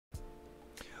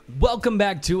Welcome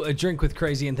back to A Drink with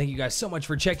Crazy, and thank you guys so much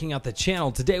for checking out the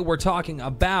channel. Today we're talking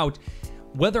about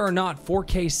whether or not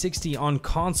 4K 60 on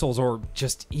consoles, or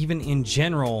just even in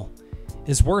general,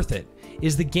 is worth it.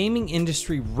 Is the gaming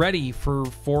industry ready for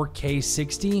 4K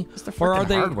 60? Or are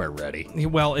they hardware ready?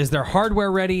 Well, is their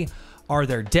hardware ready? Are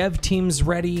their dev teams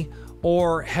ready?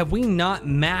 Or have we not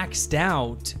maxed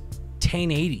out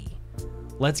 1080?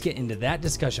 Let's get into that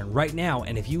discussion right now.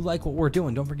 And if you like what we're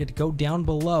doing, don't forget to go down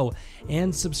below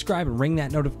and subscribe and ring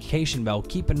that notification bell.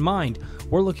 Keep in mind,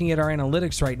 we're looking at our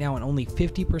analytics right now, and only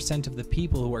 50% of the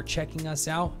people who are checking us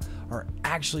out are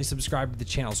actually subscribed to the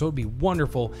channel. So it would be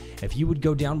wonderful if you would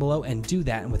go down below and do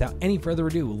that. And without any further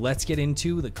ado, let's get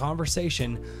into the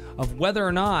conversation of whether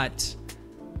or not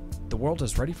the world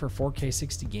is ready for 4K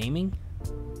 60 gaming.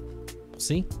 We'll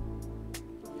see.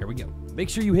 Here we go. Make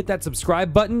sure you hit that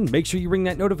subscribe button, make sure you ring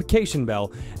that notification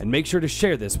bell, and make sure to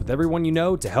share this with everyone you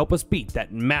know to help us beat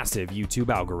that massive YouTube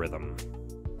algorithm.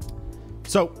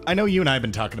 So, I know you and I have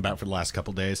been talking about for the last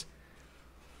couple days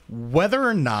whether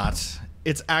or not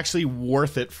it's actually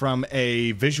worth it from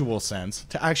a visual sense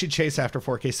to actually chase after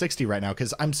 4K 60 right now,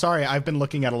 because I'm sorry, I've been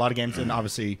looking at a lot of games, and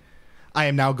obviously I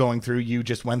am now going through, you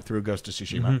just went through Ghost of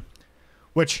Tsushima,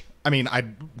 which, I mean,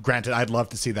 granted, I'd love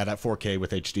to see that at 4K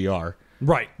with HDR.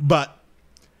 Right. But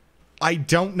I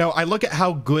don't know. I look at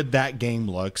how good that game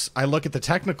looks. I look at the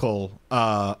technical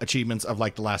achievements of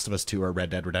like The Last of Us 2 or Red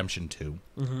Dead Redemption 2.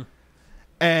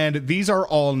 And these are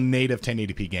all native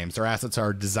 1080p games. Their assets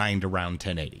are designed around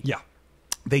 1080. Yeah.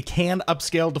 They can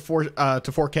upscale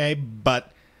to 4K,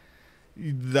 but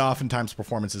oftentimes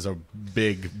performance is a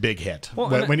big hit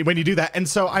when you do that. And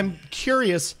so I'm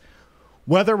curious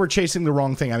whether we're chasing the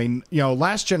wrong thing. I mean, you know,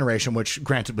 last generation, which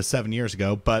granted was 7 years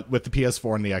ago, but with the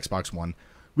PS4 and the Xbox One,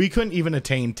 we couldn't even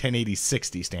attain 1080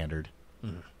 60 standard.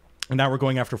 And now we're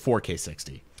going after 4K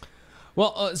 60.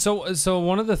 Well, so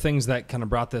one of the things that kind of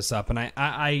brought this up, and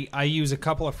I use a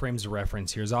couple of frames of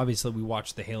reference here, is obviously we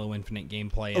watched the Halo Infinite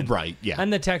gameplay, and, right? Yeah,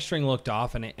 and the texturing looked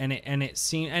off, and it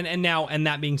seemed, and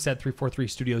that being said, 343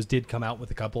 Studios did come out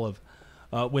with a couple of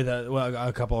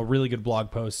a couple of really good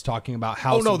blog posts talking about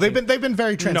how. Oh no, they've been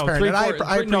very transparent, and I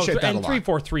appreciate that a lot. And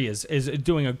 343 is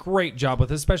doing a great job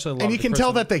with, especially a lot and you can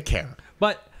tell that they care.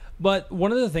 But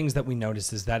one of the things that we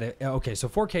noticed is that okay, so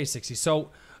 4K 60. So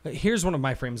here's one of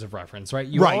my frames of reference, right?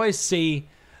 You always see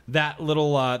that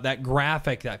little that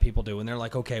graphic that people do, and they're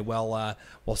like, okay, well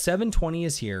 720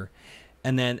 is here.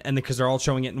 And because they're all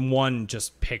showing it in one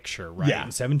just picture, right? Yeah.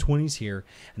 And 720 is here,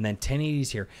 and then 1080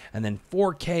 is here, and then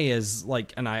 4K is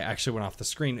like, and I actually went off the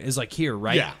screen, is like here,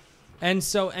 right? Yeah. And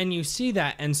so, and you see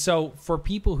that, and so for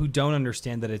people who don't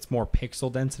understand that it's more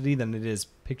pixel density than it is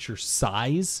picture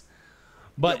size,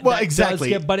 but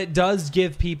exactly. But it does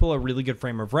give people a really good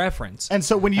frame of reference. And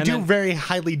so when you do very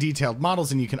highly detailed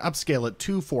models and you can upscale it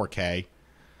to 4K,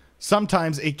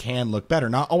 sometimes it can look better.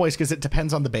 Not always, because it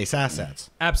depends on the base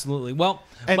assets. Absolutely. Well,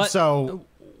 and so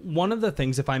one of the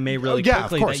things, if I may, really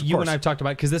quickly, that you and I've talked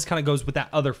about, because this kind of goes with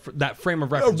that frame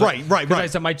of reference. Right. Because I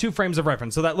said my two frames of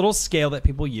reference. So that little scale that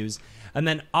people use, and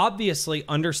then obviously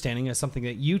understanding is something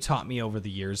that you taught me over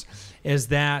the years, is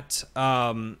that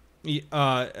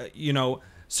you know,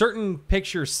 certain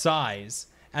picture size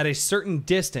at a certain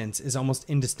distance is almost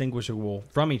indistinguishable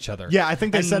from each other. Yeah, I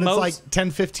think they said it's like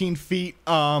 10, 15 feet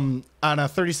on a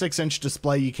 36-inch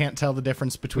display. You can't tell the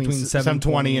difference between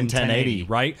 720 and 1080,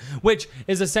 right? Which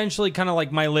is essentially kind of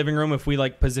like my living room if we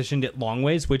like positioned it long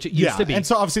ways, which it used to be. And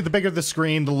so obviously the bigger the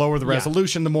screen, the lower the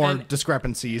resolution, the more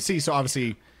discrepancy you see. So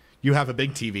obviously you have a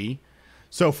big TV.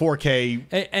 So 4K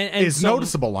is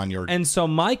noticeable on your... And so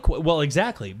well,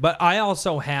 exactly. But I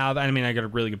also have, I mean, I got a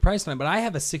really good price on it, but I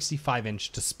have a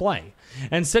 65-inch display.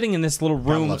 And sitting in this little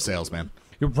room... Gotta love sales, man.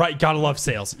 You're right, gotta love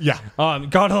sales. Yeah.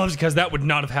 God loves, because that would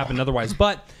not have happened otherwise.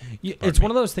 But it's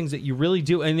one of those things that you really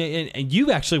do. And you've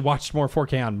actually watched more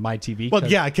 4K on my TV. Well,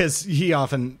 yeah, because he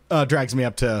often drags me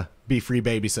up to be free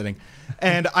babysitting.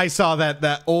 And I saw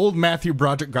that old Matthew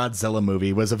Broderick Godzilla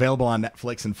movie was available on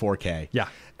Netflix in 4K. Yeah.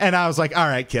 And I was like, all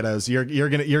right, kiddos,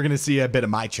 you're gonna see a bit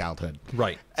of my childhood.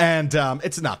 Right. And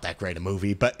it's not that great a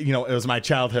movie, but you know, it was my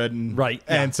childhood, and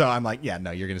and so I'm like, yeah,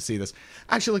 no, you're gonna see this.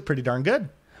 Actually looked pretty darn good.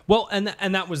 Well, and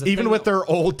that was the even thing with their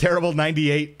old terrible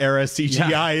 98 era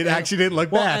CGI, it actually didn't look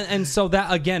bad. And so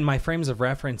that, again, my frames of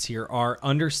reference here are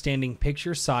understanding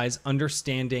picture size,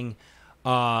 understanding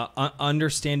how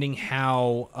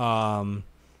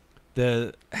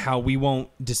we won't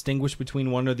distinguish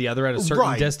between one or the other at a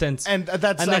certain distance, and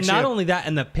that's then not only that,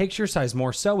 and the picture size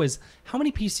more so is how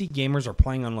many PC gamers are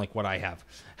playing on like what I have.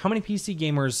 How many PC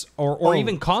gamers or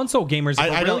even console gamers?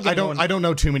 I don't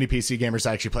know too many PC gamers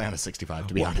that actually play on a 65,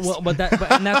 to be honest. Well,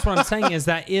 and that's what I'm saying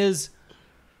is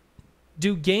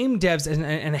do game devs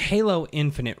and Halo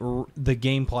Infinite, the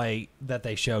gameplay that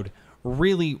they showed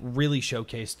really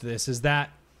showcased this, is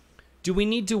that do we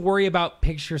need to worry about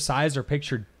picture size or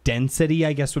picture density,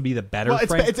 I guess would be the better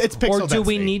frame? It's pixel or do density.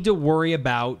 we need to worry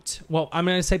about, well, I'm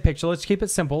going to say picture. Let's keep it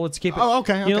simple. Let's keep it. Oh,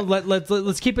 okay. You know,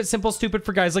 let's keep it simple, stupid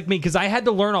for guys like me, because I had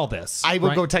to learn all this. I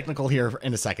will go technical here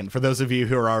in a second for those of you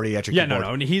who are already at your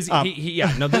keyboard.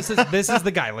 This is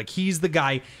the guy. Like, he's the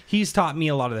guy. He's taught me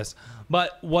a lot of this.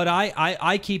 But what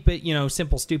I keep it,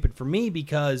 simple, stupid for me,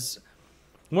 because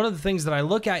one of the things that I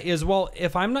look at is, well,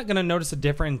 if I'm not going to notice a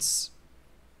difference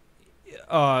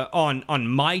on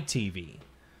my TV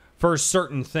for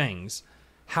certain things,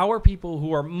 how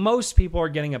are most people are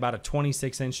getting about a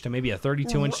 26-inch to maybe a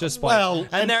 32-inch display? Well,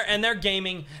 and they're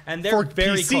gaming, and they're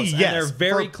very PC, close. Yes. And they're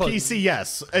very for close. PC,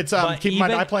 yes. It's keep in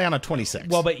mind I play on a 26.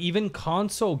 Well, but even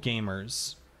console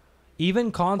gamers, a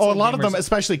lot of them,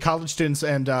 especially college students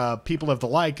and people of the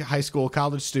like, high school,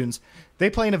 college students, they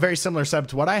play in a very similar setup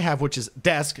to what I have, which is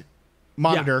desk,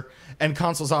 monitor, and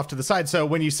consoles off to the side. So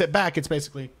when you sit back, it's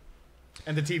basically,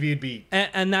 and the TV would be.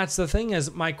 And that's the thing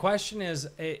is, my question is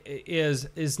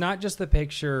not just the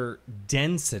picture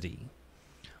density,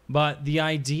 but the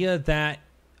idea that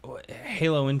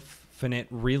Halo Infinite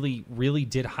really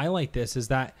did highlight this, is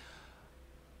that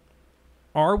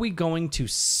are we going to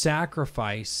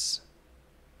sacrifice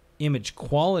image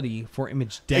quality for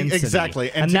image density?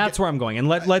 Exactly. And that's where I'm going. And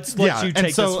let's you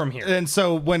take this from here. And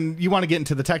so when you want to get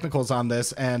into the technicals on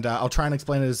this, and I'll try and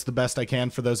explain it as the best I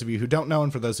can for those of you who don't know,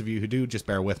 and for those of you who do, just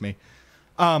bear with me.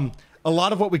 A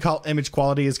lot of what we call image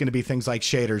quality is going to be things like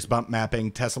shaders, bump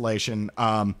mapping, tessellation,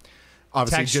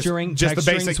 obviously texturing, just the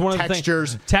basic one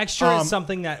textures. Texture is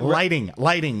something that lighting,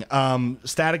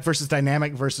 static versus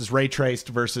dynamic versus ray traced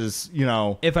versus,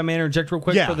 If I may interject real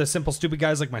quick for the simple stupid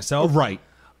guys like myself, right?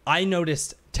 I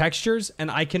noticed textures and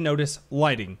I can notice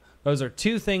lighting. Those are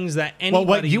two things that anybody...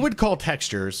 Well, what you would call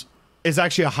textures is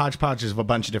actually a hodgepodge of a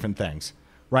bunch of different things,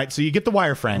 right? So you get the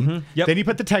wireframe, then you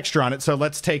put the texture on it. So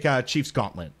let's take Chief's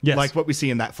Gauntlet, like what we see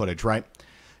in that footage, right?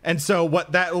 And so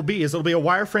what that will be is it'll be a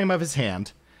wireframe of his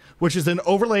hand, which is then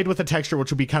overlaid with a texture, which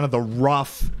will be kind of the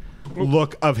rough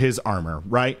look of his armor,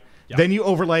 right? Yep. Then you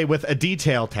overlay with a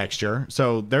detail texture.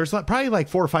 So there's probably like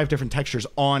 4 or 5 different textures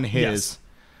on his...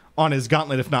 on his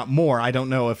gauntlet, if not more. I don't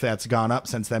know if that's gone up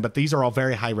since then, but these are all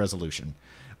very high resolution.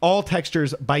 All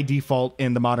textures by default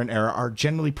in the modern era are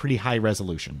generally pretty high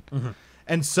resolution.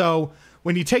 And so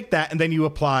when you take that and then you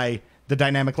apply the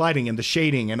dynamic lighting and the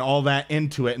shading and all that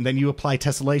into it, and then you apply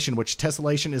tessellation, which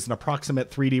tessellation is an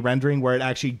approximate 3D rendering where it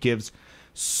actually gives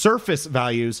surface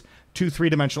values to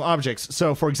three-dimensional objects.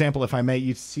 So for example, if I may,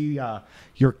 you see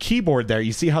your keyboard there,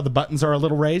 you see how the buttons are a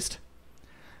little raised?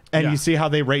 And you see how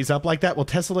they raise up like that? Well,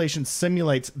 tessellation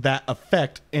simulates that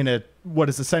effect in what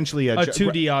is essentially a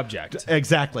 2D object.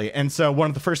 Exactly. And so one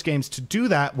of the first games to do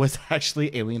that was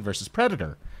actually Alien vs.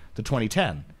 Predator, the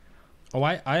 2010. Oh,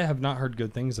 I have not heard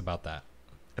good things about that.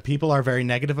 People are very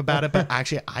negative about it, but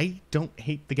actually, I don't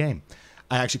hate the game.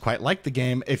 I actually quite like the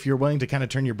game. If you're willing to kind of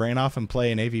turn your brain off and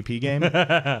play an AVP game,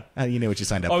 you know what you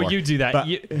signed up for. Oh, you do that.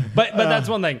 But that's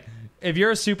one thing. If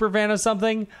you're a super fan of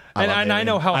something, and I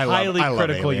know how highly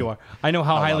critical you are. I know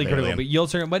how highly critical, but you'll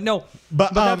turn. But no,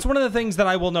 but that's one of the things that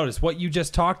I will notice. What you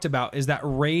just talked about is that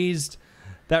raised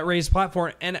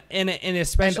platform, and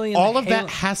especially and all of that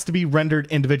has to be rendered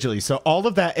individually. So all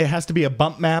of that, it has to be a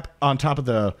bump map on top of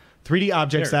the 3D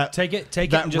objects. Here, that take it,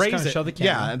 and just kind of show the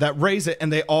camera. Yeah, that raise it,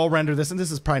 and they all render this. And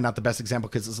this is probably not the best example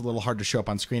because it's a little hard to show up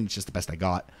on screen. It's just the best I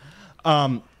got.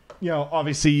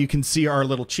 Obviously you can see our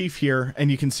little chief here, and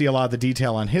you can see a lot of the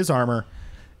detail on his armor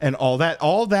and all that.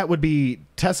 All that would be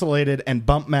tessellated and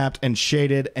bump mapped and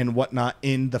shaded and whatnot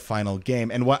in the final game.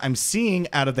 And what I'm seeing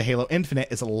out of the Halo Infinite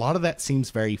is a lot of that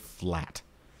seems very flat.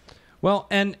 Well,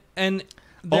 and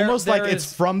almost like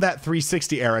it's from that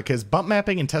 360 era, because bump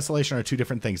mapping and tessellation are two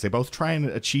different things. They both try and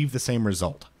achieve the same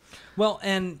result. Well,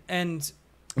 and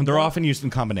they're often used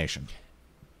in combination.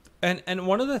 And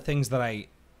one of the things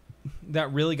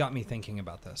that really got me thinking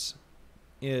about this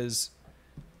is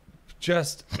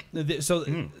just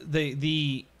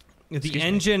the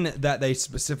engine that they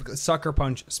Sucker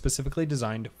Punch specifically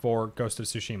designed for Ghost of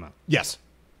Tsushima. Yes.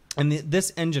 And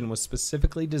this engine was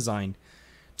specifically designed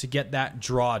to get that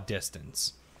draw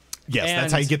distance. Yes, and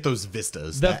that's how you get those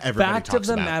vistas that everybody talks about. The fact of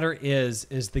the matter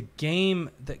is the game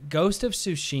that Ghost of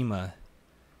Tsushima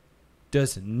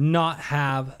does not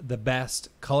have the best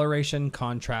coloration,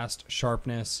 contrast,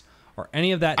 sharpness, or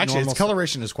any of that. Actually, its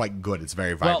coloration is quite good. It's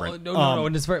very vibrant. Well, no,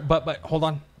 and it's very. But hold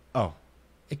on. Oh,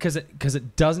 because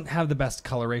it doesn't have the best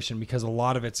coloration, because a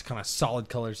lot of it's kind of solid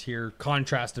colors here,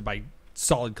 contrasted by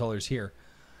solid colors here.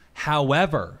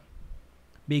 However,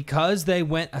 because they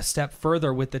went a step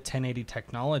further with the 1080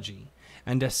 technology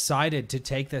and decided to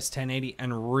take this 1080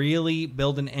 and really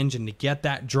build an engine to get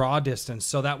that draw distance,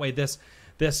 so that way this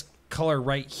color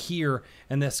right here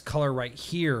and this color right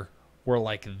here were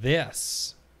like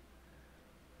this.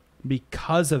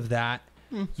 Because of that,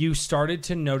 you started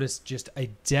to notice just a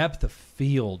depth of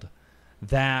field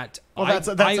that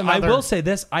I will say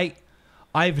this,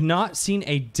 I've not seen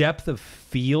a depth of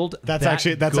field that's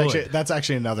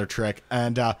actually another trick.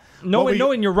 And and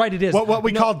you're right, it is what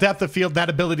we call depth of field, that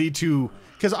ability to,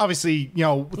 because obviously,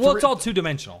 it's all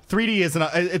two-dimensional. 3D is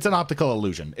an optical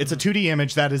illusion. It's a 2D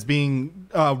image that is being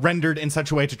rendered in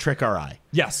such a way to trick our eye.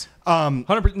 Yes.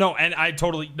 100%. No, and I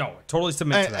totally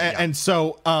submit to that. And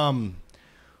so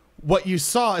what you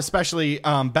saw, especially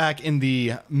back in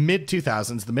the mid to late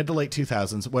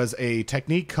 2000s, was a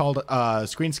technique called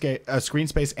screen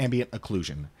space ambient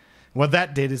occlusion. What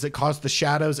that did is it caused the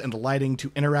shadows and the lighting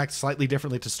to interact slightly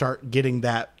differently to start getting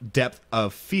that depth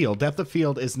of field. Depth of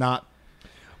field is not...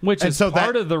 Which is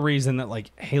part of the reason that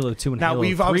like Halo 2 and Halo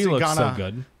 3 look so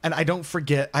good. And I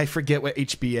forget what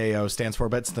HBAO stands for,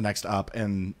 but it's the next up.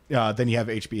 And then you have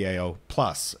HBAO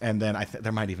Plus. And then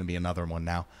there might even be another one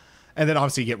now. And then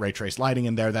obviously you get ray trace lighting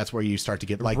in there. That's where you start to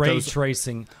get like ray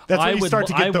tracing. That's where you start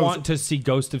to get those. I want to see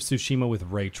Ghost of Tsushima with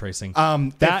ray tracing.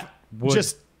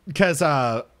 Just because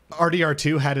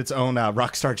RDR2 had its own.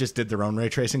 Rockstar just did their own ray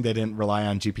tracing. They didn't rely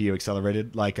on GPU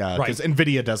accelerated because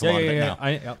NVIDIA does a lot of it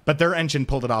now. But their engine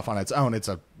pulled it off on its own. It's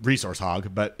a resource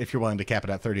hog. But if you're willing to cap it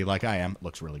at 30 like I am, it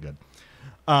looks really good.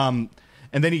 And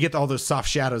then you get all those soft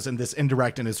shadows and this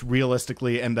indirect, and it's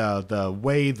realistically, and the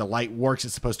way the light works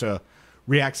is supposed to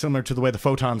react similar to the way the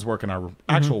photons work in our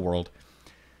actual world.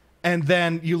 And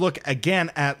then you look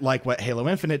again at like what Halo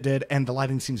Infinite did, and the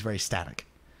lighting seems very static.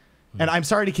 And I'm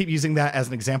sorry to keep using that as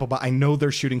an example, but I know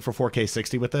they're shooting for 4K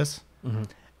 60 with this.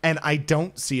 And I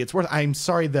don't see it's worth. I'm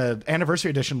sorry, the Anniversary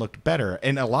Edition looked better.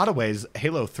 In a lot of ways,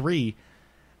 Halo 3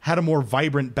 had a more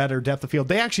vibrant, better depth of field.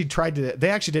 They actually did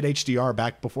HDR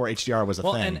back before HDR was a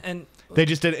thing. And they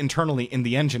just did it internally in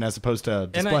the engine as opposed to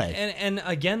display. And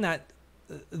again, that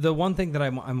the one thing that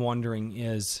I'm wondering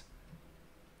is,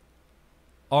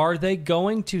 are they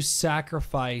going to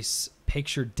sacrifice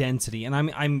picture density? And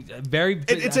I'm very...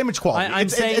 It's image quality. I'm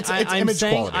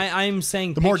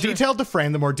saying the more detailed the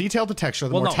frame, the more detailed the texture,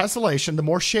 the more tessellation, the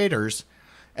more shaders,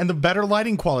 and the better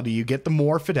lighting quality you get, the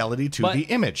more fidelity to the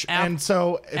image. And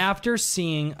so... After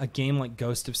seeing a game like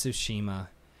Ghost of Tsushima,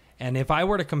 and if I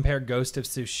were to compare Ghost of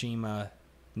Tsushima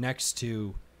next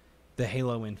to the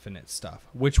Halo Infinite stuff,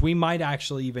 which we might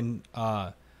actually even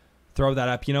throw that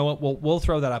up. You know what? We'll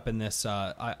throw that up in this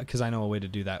because I know a way to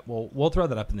do that. We'll throw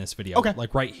that up in this video. Okay.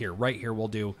 Like right here we'll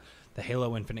do the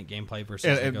Halo Infinite gameplay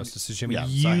versus the Ghost of Tsushima.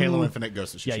 Yeah, so Halo Infinite,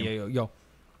 Ghost of Tsushima. Yeah.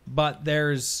 But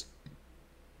there's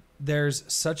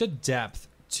such a depth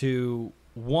to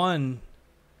one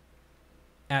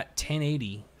at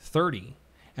 1080 30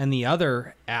 and the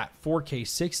other at 4K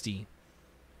 60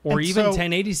 or and even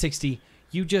 1080 60.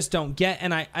 You just don't get,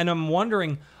 and I'm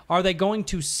wondering, are they going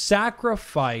to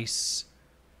sacrifice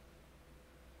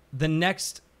the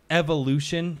next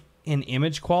evolution in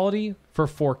image quality for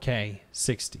 4K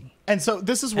 60? And so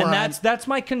this is where that's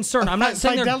my concern. I'm not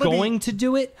saying they're going to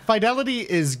do it. Fidelity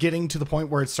is getting to the point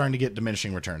where it's starting to get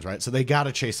diminishing returns, right? So they got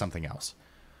to chase something else.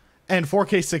 And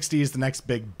 4K 60 is the next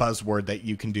big buzzword that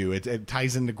you can do. It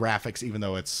ties into graphics, even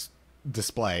though it's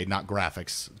display, not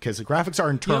graphics, because the graphics are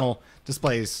internal,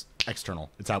 displays external.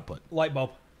 It's output. Light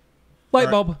bulb.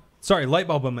 Sorry, light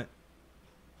bulb moment.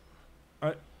 All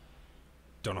right.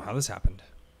 Don't know how this happened,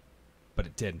 but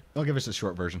it did. I'll give us a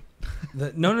short version.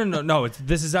 No.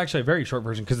 This is actually a very short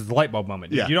version because it's the light bulb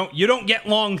moment. Yeah. You don't get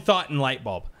long thought in light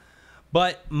bulb.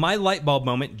 But my light bulb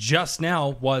moment just now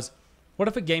was, what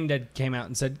if a game dev came out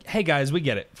and said, "Hey guys, we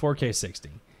get it, 4K 60.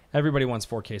 Everybody wants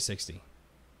 4K 60.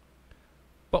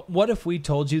 But what if we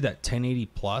told you that 1080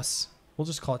 plus?" We'll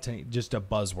just call it 1080, just a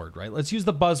buzzword, right? Let's use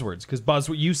the buzzwords because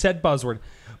you said buzzword.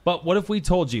 But what if we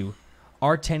told you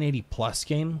our 1080 plus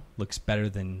game looks better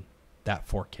than that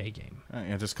 4K game?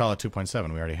 Just call it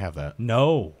 2.7. We already have that.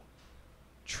 No.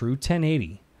 True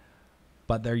 1080.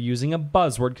 But they're using a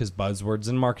buzzword because buzzwords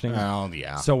in marketing. Oh,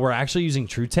 yeah. So we're actually using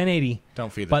true 1080.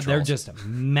 Don't feed the But trolls. they're just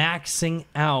maxing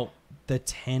out the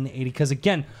 1080 because,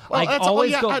 again, that's all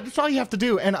you have to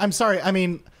do. And I'm sorry. I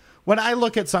mean, when I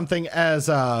look at something as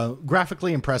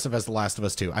graphically impressive as The Last of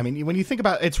Us 2, I mean, when you think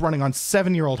about it's running on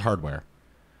 7-year-old hardware,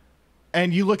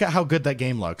 and you look at how good that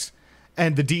game looks,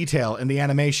 and the detail, and the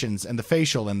animations, and the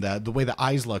facial, and the way the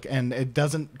eyes look, and it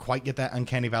doesn't quite get that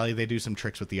uncanny valley. They do some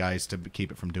tricks with the eyes to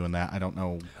keep it from doing that. I don't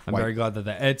know. I'm very glad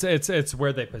that it's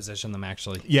where they position them,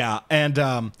 actually. Yeah, and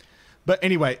But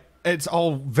anyway, it's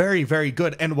all very, very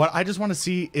good. And what I just want to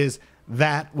see is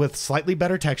that with slightly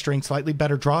better texturing, slightly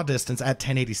better draw distance at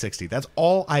 1080-60. That's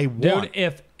all I want.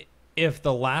 Dude, if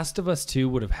The Last of Us 2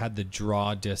 would have had the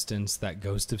draw distance that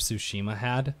Ghost of Tsushima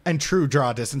had, and true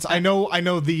draw distance, I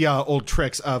know the old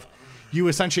tricks of you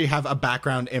essentially have a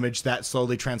background image that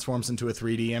slowly transforms into a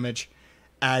 3D image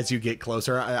as you get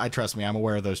closer. I trust me, I'm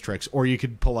aware of those tricks. Or you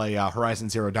could pull a Horizon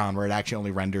Zero Dawn where it actually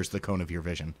only renders the cone of your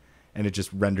vision, and it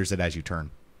just renders it as you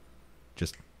turn.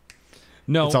 It's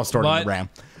all stored in the RAM.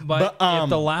 But if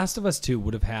The Last of Us 2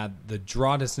 would have had the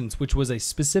draw distance, which was a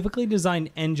specifically designed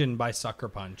engine by Sucker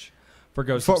Punch for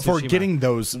Ghost of Tsushima, for getting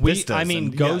those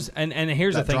vistas. And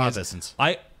here's the thing draw is, distance.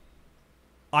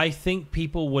 I think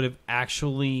people would have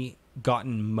actually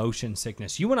gotten motion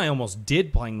sickness. You and I almost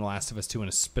did playing The Last of Us 2 in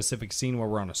a specific scene where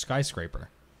we're on a skyscraper.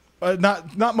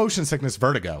 Not motion sickness,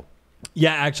 vertigo.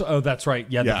 Yeah, actually. Oh, that's right.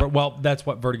 Yeah. Well, that's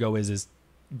what vertigo is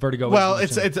vertigo. Well,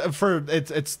 it's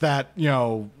that,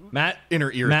 Matt,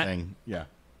 inner ear thing. Yeah.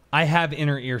 I have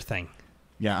inner ear thing.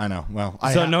 Yeah, I know. Well,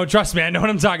 no, trust me, I know what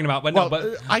I'm talking about.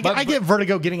 But I get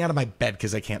vertigo getting out of my bed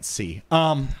because I can't see.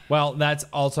 Well, that's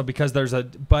also because there's a.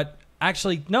 But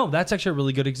actually, no, that's actually a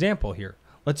really good example here.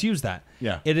 Let's use that.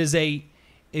 Yeah. It is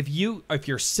if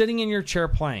you're sitting in your chair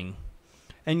playing,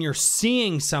 and you're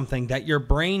seeing something that your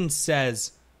brain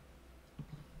says,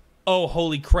 "Oh,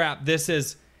 holy crap, this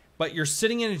is." But you're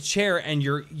sitting in a chair and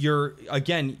your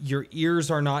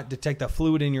ears are not the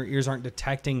fluid in your ears aren't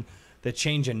detecting the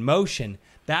change in motion.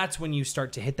 That's when you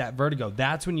start to hit that vertigo.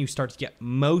 That's when you start to get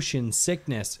motion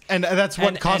sickness. And that's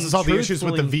what causes all the issues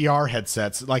with the VR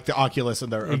headsets, like the Oculus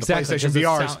and the PlayStation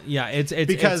VRs. It's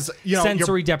because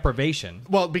sensory deprivation.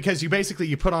 Well, because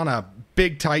you put on a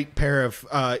big tight pair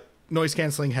of noise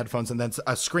canceling headphones and then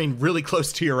a screen really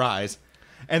close to your eyes,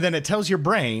 and then it tells your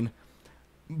brain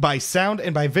by sound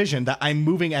and by vision that I'm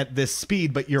moving at this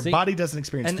speed, but your body doesn't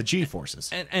experience the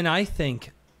G-forces. And I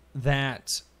think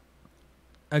that,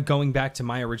 going back to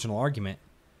my original argument,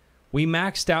 we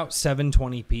maxed out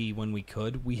 720p when we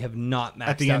could. We have not maxed out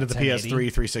 1080. At the end of the PS3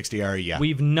 360 era, yeah.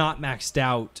 We've not maxed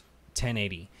out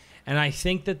 1080. And I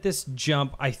think that this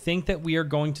jump, I think that we are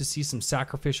going to see some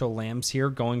sacrificial lambs here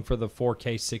going for the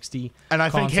 4K 60. And I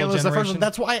think Halo's the first one.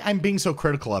 That's why I'm being so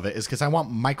critical of it, is because I want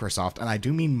Microsoft, and I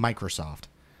do mean Microsoft,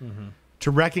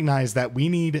 to recognize that we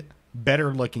need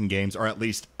better looking games, or at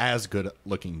least as good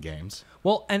looking games.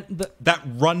 Well, and that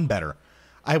run better.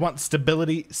 I want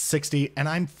stability 60, and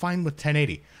I'm fine with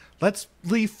 1080. Let's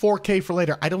leave 4K for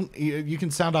later. You can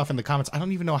sound off in the comments. I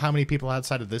don't even know how many people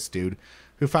outside of this dude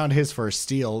who found his for a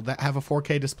steal that have a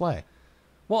 4K display.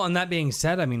 Well, and that being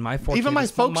said, I mean, my 4K even my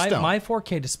folks don't. My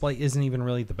 4K display isn't even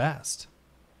really the best.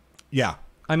 Yeah.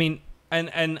 I mean,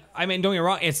 and I mean, don't get me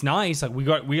wrong, it's nice. Like we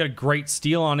got a great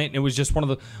steal on it, and it was just one of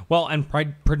the and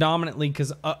predominantly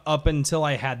because up until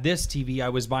I had this TV, I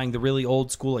was buying the really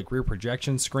old school like rear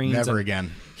projection screens. Never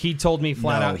again. He told me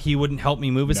flat out he wouldn't help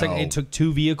me move a second. It took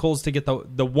 2 vehicles to get the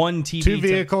one TV. 2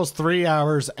 vehicles, 3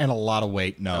 hours, and a lot of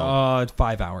weight. No,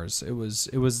 5 hours. It was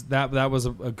that was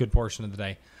a good portion of the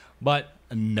day, but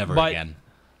never again.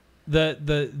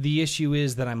 The issue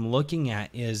is that I'm looking at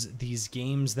is these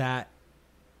games that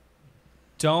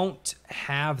don't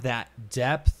have that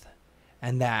depth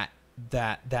and that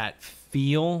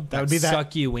feel that would be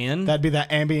suck you in. That'd be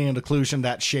that ambient occlusion,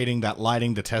 that shading, that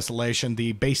lighting, the tessellation,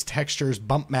 the base textures,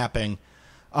 bump mapping.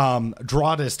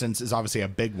 Draw distance is obviously a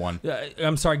big one.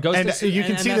 I'm sorry, you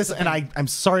can see this, and I'm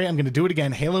sorry, I'm going to do it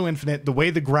again. Halo Infinite, the way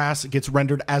the grass gets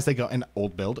rendered as they go, and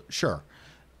old build, sure,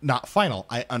 not final.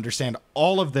 I understand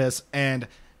all of this, and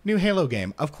new Halo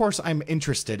game. Of course, I'm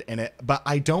interested in it, but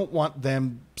I don't want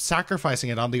them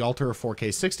sacrificing it on the altar of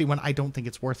 4K 60 when I don't think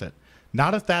it's worth it.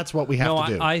 Not if that's what we have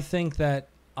to do. I think that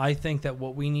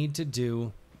what we need to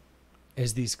do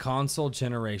is these console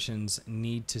generations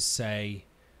need to say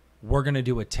we're going to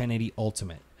do a 1080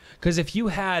 Ultimate. Because if you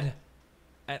had,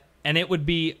 and it would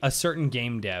be a certain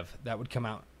game dev that would come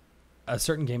out, a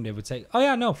certain game dev would say, oh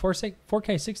yeah, no,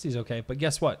 4K 60 is okay, but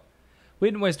guess what? We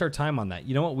didn't waste our time on that.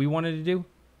 You know what we wanted to do?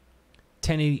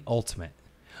 1080 Ultimate.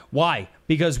 Why?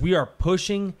 Because we are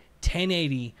pushing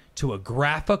 1080 to a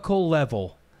graphical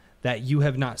level that you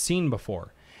have not seen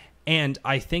before. And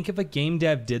I think if a game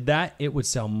dev did that, it would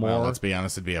sell more. Well, let's be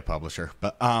honest, it'd be a publisher.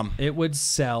 But it would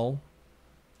sell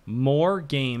more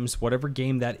games, whatever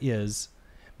game that is,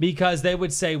 because they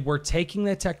would say we're taking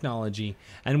the technology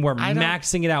and we're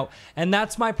maxing it out. And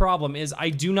that's my problem is I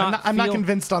do not I'm not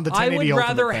convinced on the 1080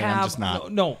 Ultimate thing. I'm just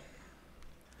not. No.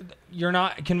 You're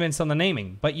not convinced on the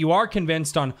naming, but you are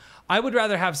convinced on, I would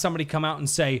rather have somebody come out and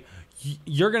say,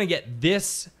 you're going to get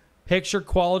this picture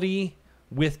quality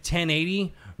with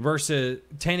 1080 versus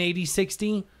 1080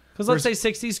 60? Because let's say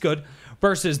 60 is good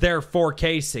versus their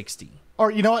 4K 60.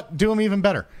 Or you know what? Do them even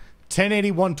better.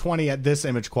 1080 120 at this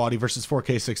image quality versus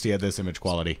 4K 60 at this image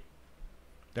quality.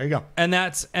 There you go. And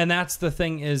that's the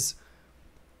thing is,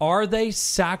 are they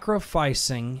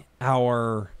sacrificing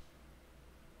our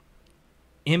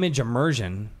image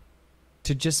immersion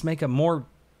to just make you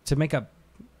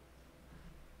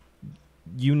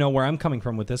know where I'm coming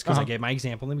from with this because I gave my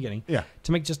example in the beginning. Yeah.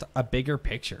 To make just a bigger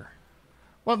picture.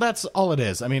 Well, that's all it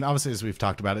is. I mean, obviously, as we've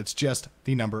talked about, it's just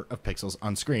the number of pixels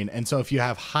on screen. And so if you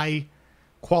have high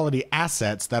quality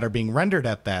assets that are being rendered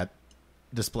at that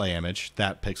display image,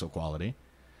 that pixel quality,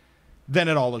 then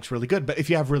it all looks really good. But if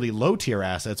you have really low tier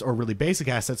assets or really basic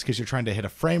assets because you're trying to hit a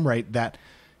frame rate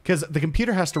because the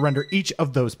computer has to render each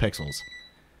of those pixels.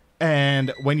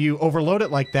 And when you overload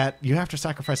it like that, you have to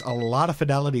sacrifice a lot of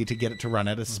fidelity to get it to run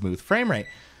at a smooth frame rate.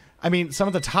 I mean, some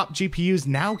of the top GPUs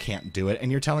now can't do it, and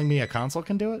you're telling me a console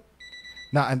can do it?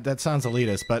 No, that sounds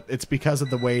elitist, but it's because of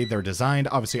the way they're designed.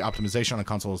 Obviously, optimization on a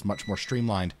console is much more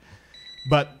streamlined.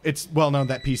 But it's well known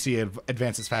that PC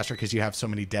advances faster because you have so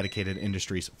many dedicated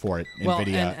industries for it.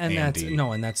 NVIDIA,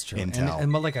 AMD, that's true.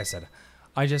 Intel. But like I said,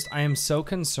 I am so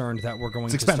concerned that we're going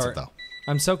to start. It's expensive, though.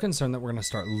 I'm so concerned that we're going to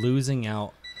start losing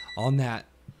out on that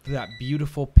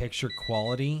beautiful picture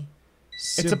quality.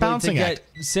 It's a balancing act.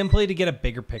 Simply to get a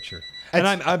bigger picture. And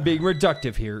I'm being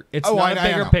reductive here. It's not a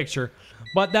bigger picture.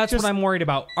 But that's what I'm worried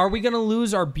about. Are we going to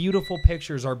lose our beautiful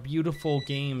pictures, our beautiful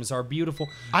games, our beautiful...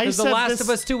 Because The Last of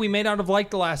Us 2, we may not have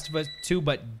liked The Last of Us 2,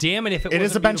 but damn it if it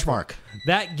is a beautiful. Benchmark.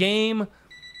 That game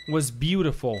was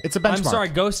beautiful. It's a benchmark. I'm sorry,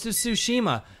 Ghost of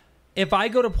Tsushima. If I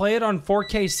go to play it on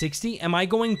 4K 60, am I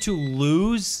going to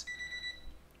lose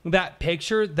that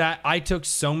picture that I took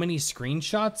so many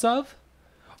screenshots of?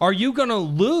 Are you going to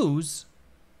lose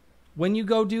when you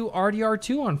go do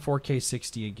RDR2 on 4K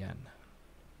 60 again?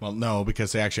 Well, no,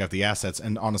 because they actually have the assets,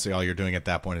 and honestly, all you're doing at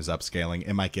that point is upscaling.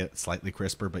 It might get slightly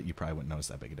crisper, but you probably wouldn't notice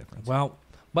that big a difference. Well,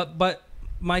 but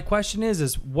my question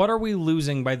is what are we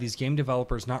losing by these game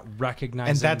developers not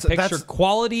recognizing picture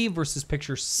quality versus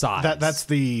picture size? That's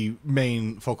the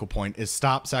main focal point, is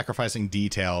stop sacrificing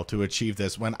detail to achieve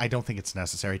this when I don't think it's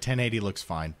necessary. 1080 looks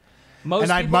fine.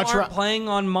 Most people aren't playing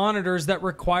on monitors that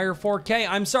require 4K.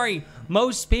 I'm sorry.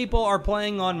 Most people are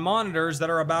playing on monitors that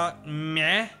are about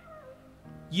meh.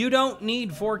 You don't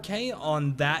need 4K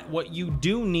on that. What you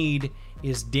do need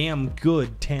is damn good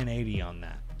 1080 on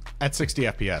that. At 60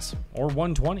 FPS. Or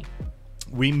 120.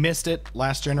 We missed it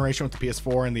last generation with the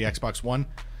PS4 and the Xbox One.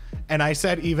 And I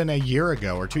said even a year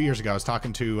ago or 2 years ago, I was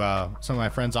talking to some of my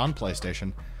friends on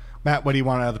PlayStation. Matt, what do you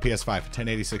want out of the PS5?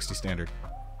 1080 60 standard.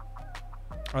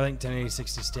 I think 1080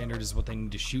 60 standard is what they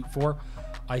need to shoot for.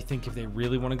 I think if they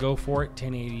really want to go for it,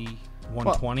 1080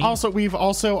 120. Well, also, we've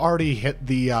also already hit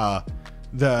the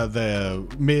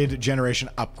mid-generation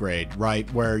upgrade, right?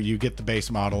 Where you get the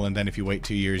base model, and then if you wait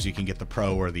 2 years, you can get the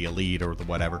Pro or the Elite or the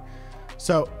whatever.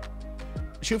 So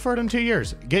shoot for it in 2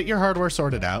 years. Get your hardware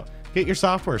sorted out. Get your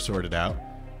software sorted out.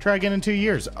 Try again in 2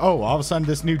 years. Oh, all of a sudden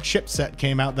this new chipset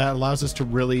came out that allows us to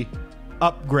really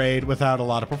upgrade without a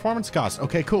lot of performance costs.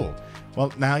 Okay, cool.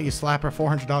 Well, now you slap a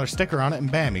 $400 sticker on it, and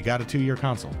bam, you got a 2-year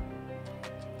console.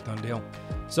 Done deal.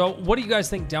 So what do you guys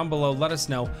think down below? Let us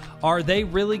know. Are they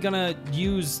really going to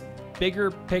use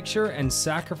bigger picture and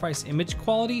sacrifice image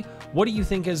quality? What do you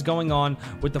think is going on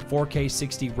with the 4K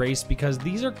 60 race? Because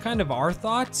these are kind of our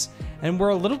thoughts, and we're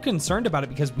a little concerned about it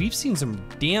because we've seen some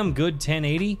damn good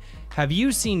 1080. Have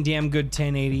you seen damn good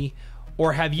 1080?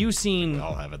 Or have you seen... We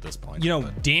all have at this point.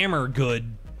 Dammer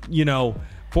good,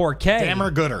 4K.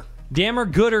 Dammer gooder. Dammer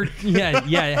gooder,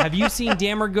 yeah. Have you seen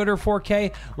Dammer gooder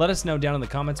 4K? Let us know down in the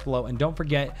comments below, and don't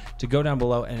forget to go down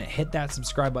below and hit that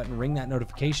subscribe button, ring that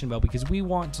notification bell, because we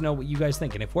want to know what you guys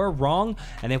think. And if we're wrong,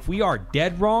 and if we are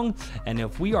dead wrong, and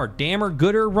if we are Dammer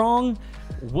gooder wrong,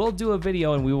 we'll do a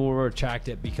video and we will retract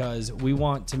it, because we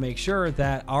want to make sure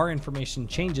that our information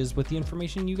changes with the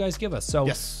information you guys give us. So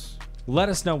yes, let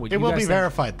us know what you guys think. It will be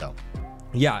verified, though.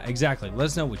 Yeah, exactly. Let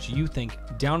us know what you think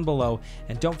down below,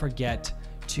 and don't forget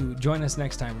to join us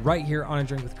next time right here on A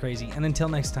Drink with Crazy. And until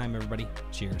next time, everybody,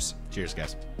 cheers. Cheers,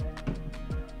 guys.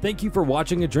 Thank you for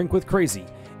watching A Drink with Crazy.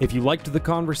 If you liked the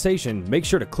conversation, make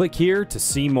sure to click here to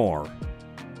see more.